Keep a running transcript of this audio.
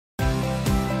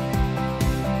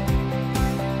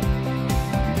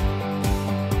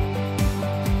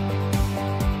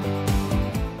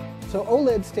So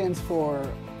OLED stands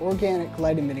for Organic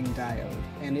Light Emitting Diode,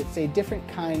 and it's a different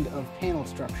kind of panel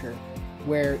structure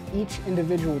where each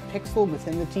individual pixel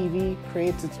within the TV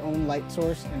creates its own light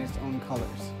source and its own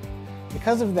colors.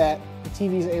 Because of that, the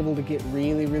TV is able to get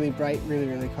really, really bright, really,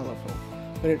 really colorful.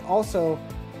 But it also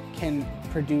can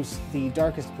produce the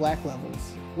darkest black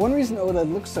levels. One reason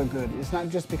OLED looks so good is not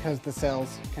just because the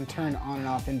cells can turn on and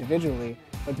off individually,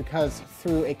 but because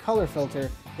through a color filter,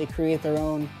 they create their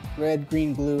own red,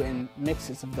 green, blue, and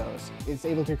mixes of those. It's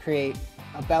able to create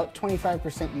about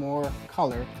 25% more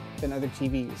color than other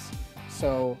TVs.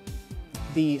 So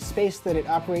the space that it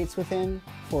operates within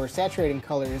for saturating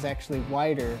color is actually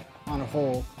wider on a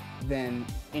whole than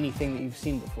anything that you've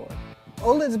seen before.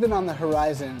 OLED's been on the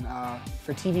horizon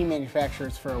for TV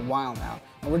manufacturers for a while now,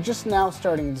 and we're just now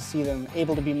starting to see them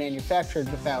able to be manufactured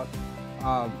without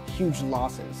huge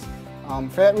losses.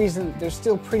 For that reason, they're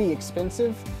still pretty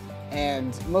expensive,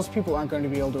 and most people aren't going to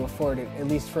be able to afford it, at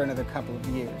least for another couple of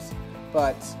years.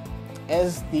 But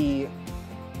as the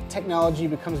technology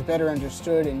becomes better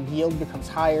understood and yield becomes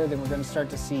higher, then we're going to start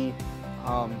to see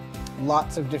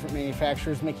lots of different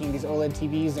manufacturers making these OLED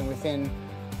TVs, and within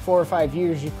 4 or 5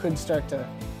 years you could start to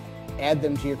add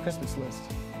them to your Christmas list.